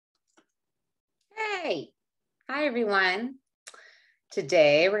Hi. Hi, everyone.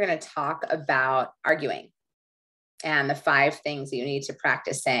 Today, we're going to talk about arguing and the 5 things that you need to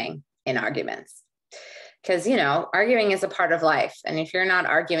practice saying in arguments. Because, arguing is a part of life. And if you're not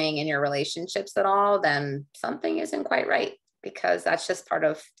arguing in your relationships at all, then something isn't quite right, because that's just part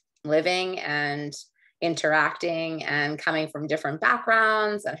of living and interacting and coming from different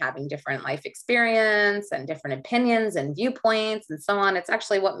backgrounds and having different life experience and different opinions and viewpoints and so on. It's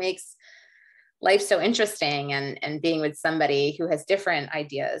actually what makes life so interesting, and being with somebody who has different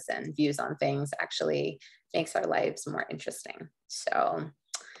ideas and views on things actually makes our lives more interesting. So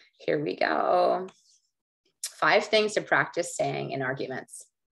here we go. 5 things to practice saying in arguments.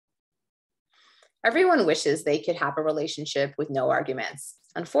 Everyone wishes they could have a relationship with no arguments.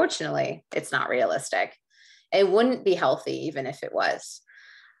 Unfortunately, it's not realistic. It wouldn't be healthy even if it was.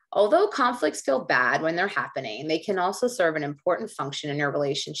 Although conflicts feel bad when they're happening, they can also serve an important function in your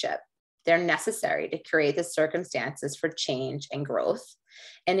relationship. They're necessary to create the circumstances for change and growth.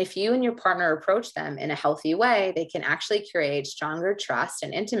 And if you and your partner approach them in a healthy way, they can actually create stronger trust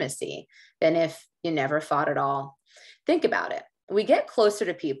and intimacy than if you never fought at all. Think about it. We get closer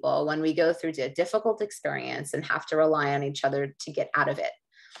to people when we go through a difficult experience and have to rely on each other to get out of it.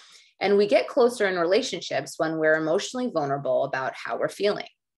 And we get closer in relationships when we're emotionally vulnerable about how we're feeling.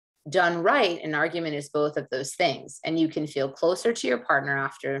 Done right, an argument is both of those things, and you can feel closer to your partner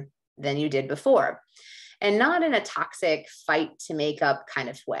after than you did before, and not in a toxic fight to make up kind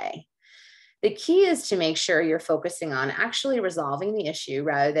of way. The key is to make sure you're focusing on actually resolving the issue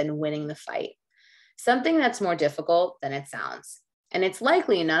rather than winning the fight, something that's more difficult than it sounds. And it's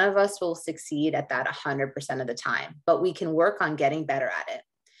likely none of us will succeed at that 100% of the time, but we can work on getting better at it.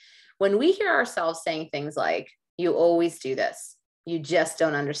 When we hear ourselves saying things like, "You always do this," "You just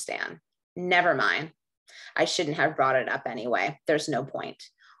don't understand," "Never mind," "I shouldn't have brought it up anyway, there's no point,"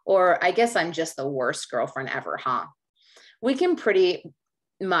 or "I guess I'm just the worst girlfriend ever, huh?" we can pretty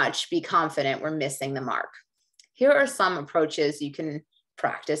much be confident we're missing the mark. Here are some approaches you can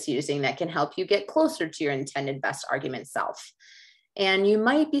practice using that can help you get closer to your intended best argument self. And you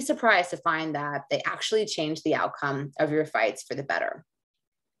might be surprised to find that they actually change the outcome of your fights for the better.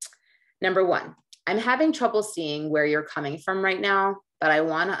 Number 1, "I'm having trouble seeing where you're coming from right now, but I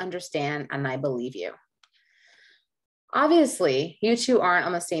want to understand and I believe you." Obviously, you two aren't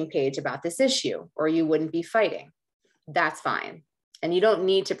on the same page about this issue, or you wouldn't be fighting. That's fine, and you don't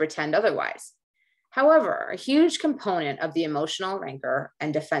need to pretend otherwise. However, a huge component of the emotional rancor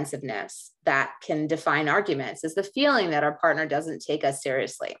and defensiveness that can define arguments is the feeling that our partner doesn't take us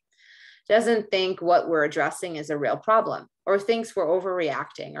seriously, doesn't think what we're addressing is a real problem, or thinks we're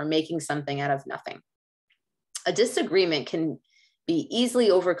overreacting or making something out of nothing. A disagreement can be easily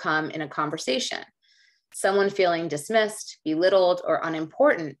overcome in a conversation. Someone feeling dismissed, belittled, or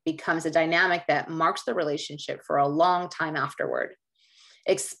unimportant becomes a dynamic that marks the relationship for a long time afterward.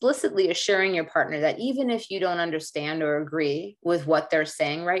 Explicitly assuring your partner that even if you don't understand or agree with what they're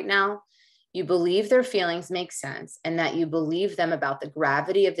saying right now, you believe their feelings make sense and that you believe them about the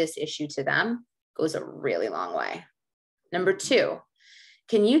gravity of this issue to them goes a really long way. Number 2,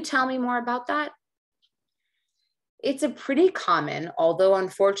 "Can you tell me more about that?" It's a pretty common, although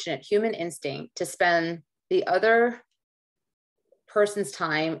unfortunate, human instinct to spend the other person's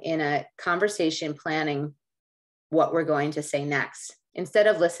time in a conversation planning what we're going to say next, instead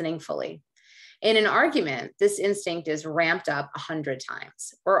of listening fully. In an argument, this instinct is ramped up 100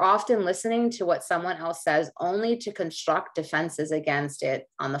 times. We're often listening to what someone else says only to construct defenses against it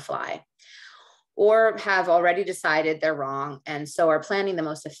on the fly, or have already decided they're wrong and so are planning the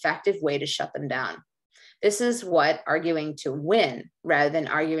most effective way to shut them down. This is what arguing to win rather than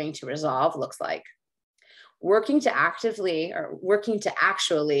arguing to resolve looks like. Working to actually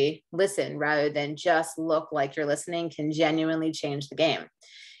listen rather than just look like you're listening can genuinely change the game.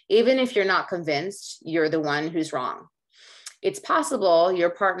 Even if you're not convinced you're the one who's wrong. It's possible your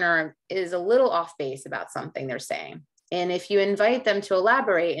partner is a little off base about something they're saying. And if you invite them to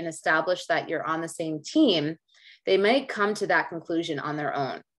elaborate and establish that you're on the same team, they might come to that conclusion on their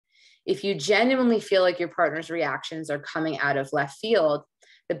own. If you genuinely feel like your partner's reactions are coming out of left field,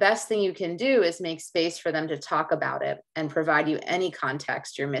 the best thing you can do is make space for them to talk about it and provide you any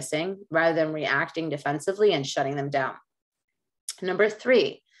context you're missing rather than reacting defensively and shutting them down. Number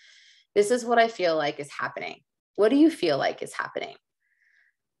 3, "This is what I feel like is happening." What do you feel like is happening?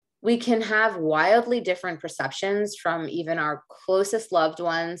 We can have wildly different perceptions from even our closest loved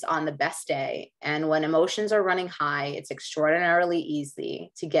ones on the best day. And when emotions are running high, it's extraordinarily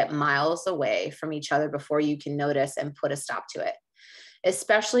easy to get miles away from each other before you can notice and put a stop to it.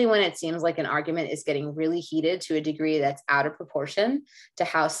 Especially when it seems like an argument is getting really heated to a degree that's out of proportion to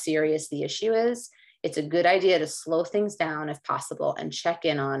how serious the issue is. it's a good idea to slow things down if possible and check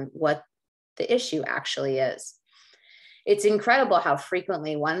in on what the issue actually is. It's incredible how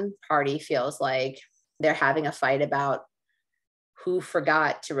frequently one party feels like they're having a fight about who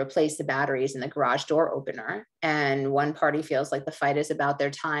forgot to replace the batteries in the garage door opener, and one party feels like the fight is about their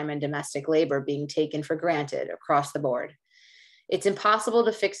time and domestic labor being taken for granted across the board. It's impossible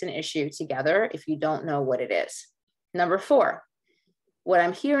to fix an issue together if you don't know what it is. Number 4, what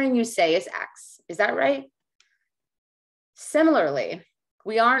I'm hearing you say is X. Is that right? Similarly,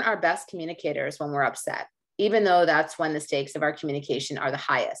 we aren't our best communicators when we're upset, even though that's when the stakes of our communication are the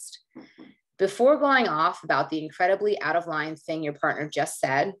highest. Before going off about the incredibly out of line thing your partner just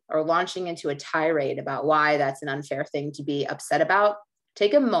said, or launching into a tirade about why that's an unfair thing to be upset about,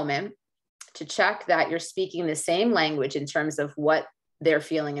 take a moment to check that you're speaking the same language in terms of what they're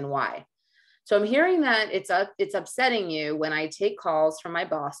feeling and why. So I'm hearing that it's upsetting you when I take calls from my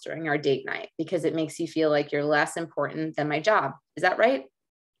boss during our date night because it makes you feel like you're less important than my job. Is that right?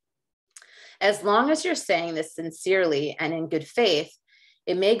 As long as you're saying this sincerely and in good faith,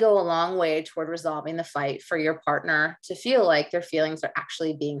 it may go a long way toward resolving the fight for your partner to feel like their feelings are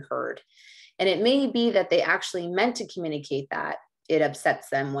actually being heard. And it may be that they actually meant to communicate that it upsets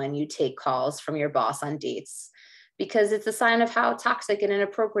them when you take calls from your boss on dates, because it's a sign of how toxic and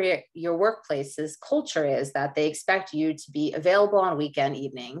inappropriate your workplace's culture is, that they expect you to be available on weekend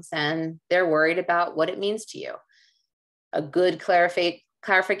evenings and they're worried about what it means to you. A good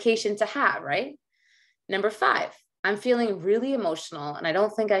clarification to have, right? Number 5, I'm feeling really emotional and I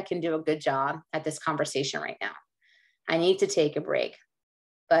don't think I can do a good job at this conversation right now. I need to take a break,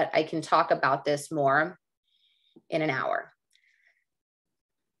 but I can talk about this more in an hour.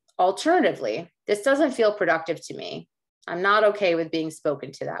 Alternatively, this doesn't feel productive to me. I'm not okay with being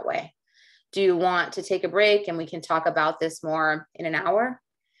spoken to that way. Do you want to take a break and we can talk about this more in an hour?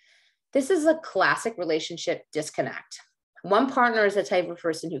 This is a classic relationship disconnect. One partner is the type of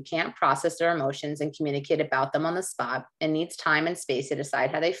person who can't process their emotions and communicate about them on the spot and needs time and space to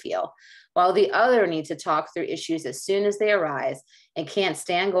decide how they feel, while the other needs to talk through issues as soon as they arise and can't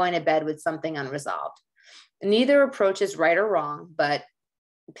stand going to bed with something unresolved. Neither approach is right or wrong, but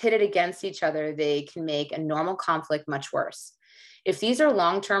pitted against each other, they can make a normal conflict much worse. If these are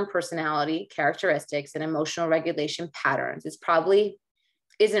long-term personality characteristics and emotional regulation patterns, it's probably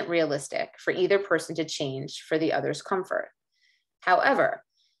isn't realistic for either person to change for the other's comfort. However,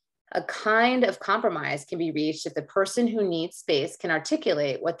 a kind of compromise can be reached if the person who needs space can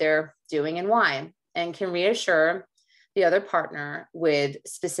articulate what they're doing and why, and can reassure the other partner with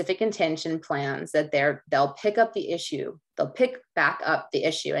specific intention plans that they'll pick back up the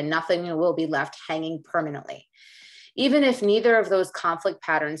issue and nothing will be left hanging permanently. Even if neither of those conflict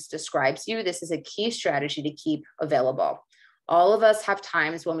patterns describes you, this is a key strategy to keep available. All of us have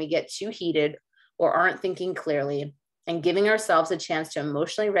times when we get too heated or aren't thinking clearly, and giving ourselves a chance to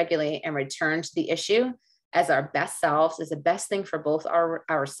emotionally regulate and return to the issue as our best selves is the best thing for both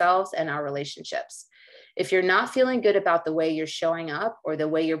ourselves and our relationships. If you're not feeling good about the way you're showing up or the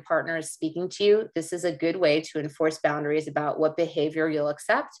way your partner is speaking to you, this is a good way to enforce boundaries about what behavior you'll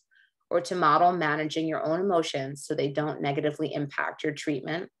accept, or to model managing your own emotions so they don't negatively impact your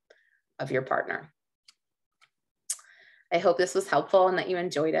treatment of your partner. I hope this was helpful and that you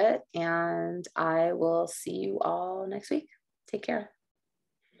enjoyed it, and I will see you all next week. Take care.